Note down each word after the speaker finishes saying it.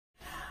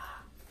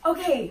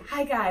Okay,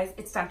 hi guys,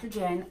 it's Dr.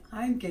 Jen.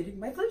 I'm getting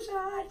my flu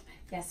shot.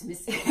 Yes,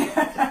 Missy.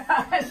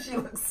 She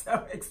looks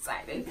so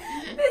excited.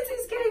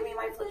 Missy's getting me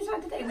my flu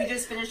shot today. We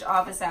just finished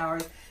office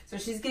hours, so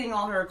she's getting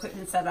all her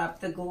equipment set up,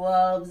 the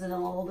gloves and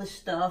all the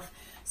stuff.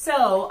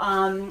 So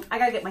I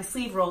gotta get my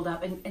sleeve rolled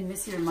up, and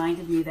Missy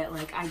reminded me that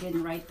like I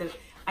didn't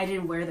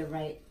wear the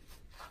right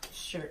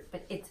shirt,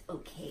 but it's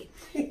okay.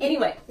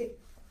 Anyway.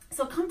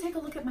 So come take a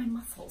look at my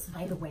muscles,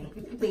 by the way,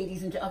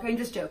 ladies and gentlemen. Okay, I'm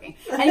just joking.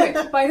 Anyway,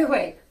 by the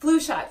way,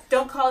 flu shots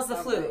don't cause the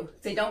flu.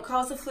 They don't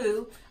cause the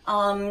flu.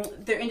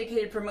 They're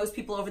indicated for most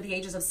people over the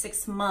ages of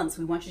 6 months.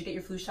 We want you to get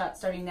your flu shot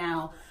starting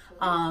now.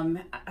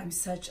 I'm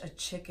such a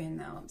chicken,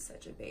 though. I'm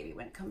such a baby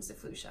when it comes to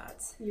flu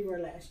shots. You were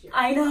last year.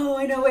 I know.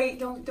 Wait,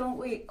 don't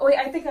wait. Oh wait,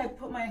 I think I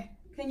put my.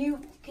 Can you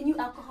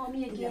alcohol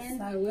me again?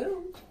 Yes, I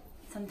will.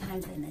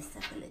 Sometimes I mess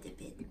up a little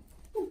bit.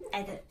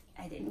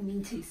 I didn't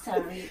mean to,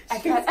 sorry. I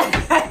got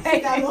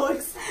all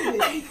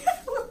excited.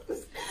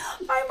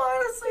 I'm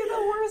honestly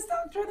the worst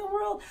doctor in the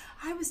world.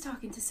 I was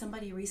talking to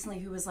somebody recently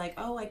who was like,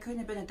 oh, I couldn't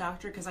have been a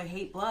doctor because I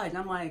hate blood. And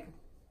I'm like,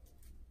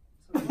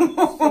 so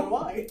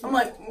why? I'm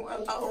like,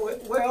 oh,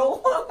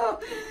 well,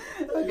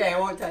 okay, I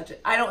won't touch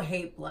it. I don't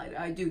hate blood.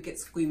 I do get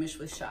squeamish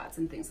with shots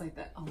and things like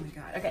that. Oh my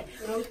God. Okay.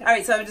 All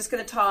right. So I'm just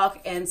going to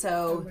talk. And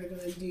so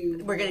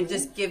we're going to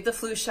just give the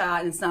flu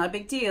shot. And it's not a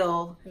big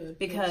deal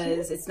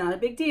because it's not a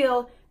big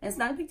deal. And it's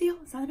not a big deal.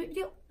 It's not a big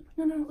deal.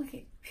 No,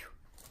 okay.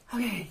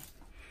 Okay.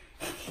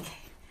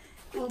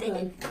 All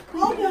done.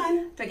 All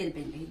done. Do I get a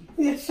band-aid?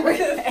 Yeah, sure.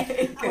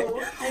 Okay, good.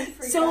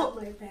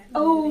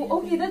 Oh,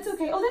 okay, that's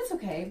okay. Oh, that's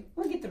okay.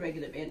 We'll get the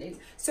regular band-aids.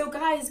 So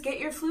guys,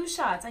 get your flu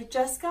shots. I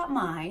just got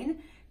mine.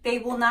 They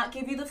will not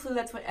give you the flu.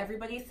 That's what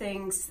everybody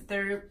thinks.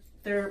 They're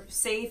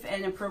safe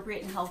and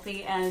appropriate and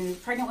healthy. And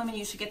pregnant women,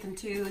 you should get them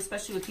too,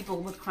 especially with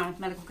people with chronic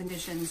medical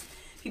conditions,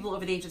 people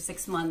over the age of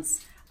 6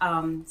 months.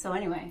 So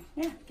anyway,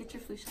 yeah, get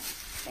your flu shot.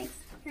 Thanks.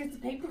 Here's the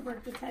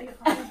paperwork to tell you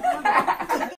all about it.